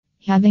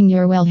Having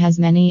your well has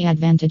many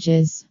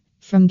advantages.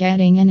 From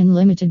getting an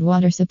unlimited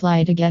water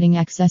supply to getting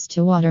access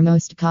to water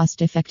most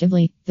cost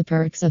effectively, the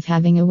perks of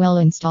having a well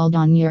installed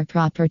on your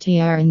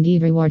property are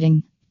indeed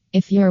rewarding.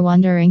 If you're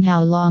wondering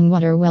how long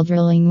water well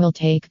drilling will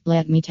take,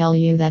 let me tell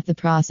you that the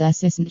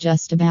process isn't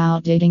just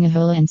about digging a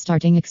hole and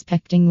starting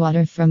expecting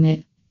water from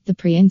it. The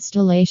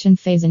pre-installation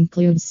phase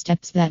includes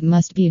steps that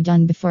must be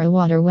done before a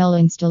water well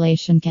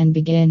installation can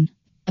begin.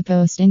 A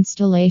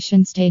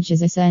post-installation stage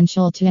is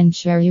essential to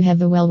ensure you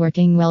have a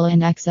well-working well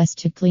and access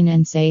to clean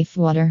and safe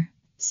water.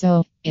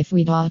 So, if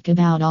we talk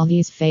about all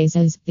these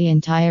phases, the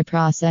entire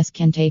process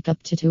can take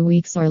up to 2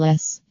 weeks or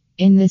less.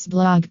 In this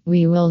blog,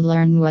 we will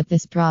learn what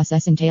this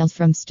process entails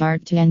from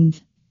start to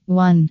end.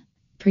 1.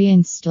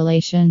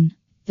 Pre-installation.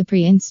 The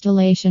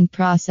pre-installation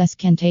process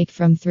can take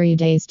from 3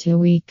 days to a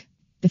week.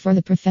 Before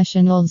the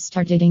professionals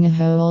start digging a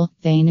hole,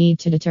 they need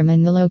to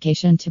determine the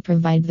location to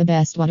provide the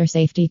best water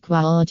safety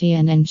quality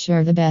and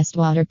ensure the best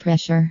water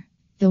pressure.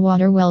 The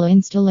water well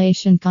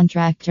installation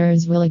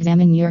contractors will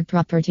examine your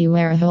property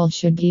where a hole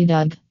should be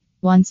dug.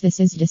 Once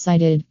this is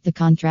decided, the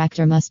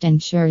contractor must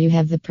ensure you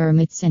have the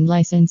permits and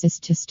licenses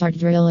to start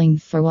drilling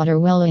for water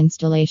well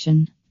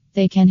installation.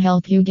 They can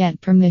help you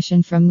get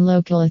permission from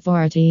local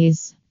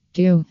authorities.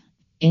 2.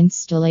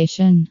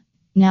 Installation.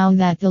 Now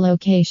that the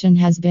location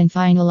has been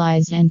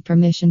finalized and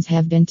permissions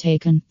have been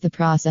taken, the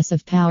process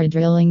of power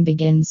drilling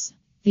begins.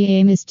 The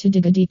aim is to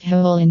dig a deep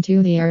hole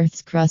into the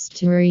earth's crust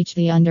to reach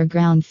the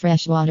underground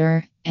fresh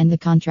water, and the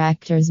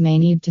contractors may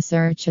need to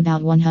search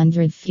about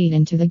 100 feet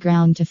into the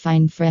ground to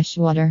find fresh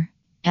water.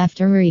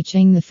 After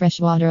reaching the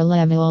freshwater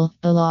level,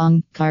 a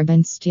long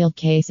carbon steel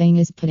casing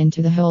is put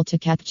into the hole to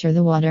capture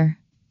the water.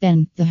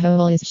 Then, the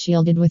hole is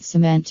shielded with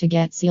cement to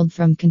get sealed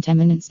from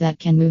contaminants that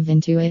can move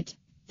into it.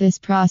 This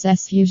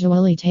process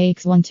usually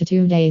takes 1 to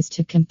 2 days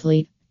to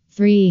complete.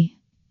 3.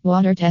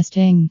 Water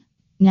testing.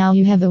 Now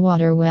you have a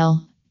water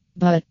well.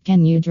 But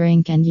can you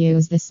drink and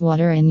use this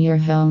water in your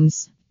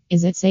homes?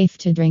 Is it safe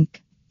to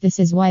drink? This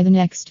is why the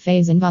next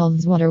phase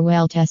involves water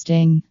well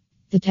testing.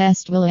 The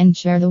test will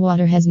ensure the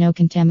water has no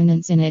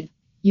contaminants in it.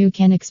 You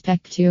can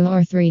expect 2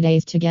 or 3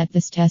 days to get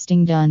this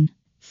testing done.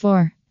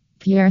 4.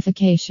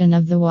 Purification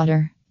of the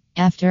water.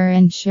 After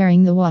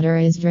ensuring the water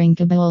is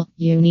drinkable,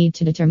 you need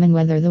to determine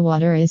whether the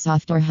water is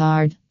soft or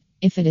hard.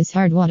 If it is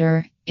hard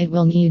water, it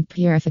will need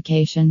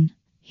purification.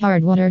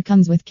 Hard water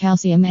comes with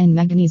calcium and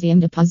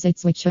magnesium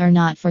deposits which are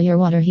not for your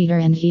water heater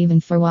and even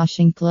for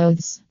washing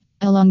clothes.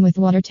 Along with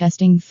water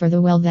testing for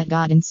the well that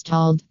got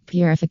installed,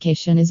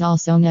 purification is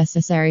also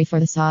necessary for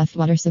the soft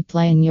water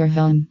supply in your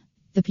home.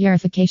 The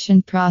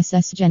purification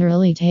process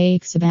generally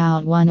takes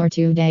about 1 or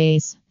 2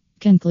 days.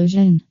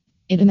 Conclusion.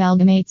 It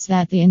amalgamates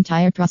that the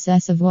entire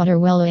process of water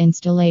well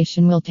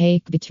installation will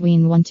take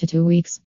between 1 to 2 weeks.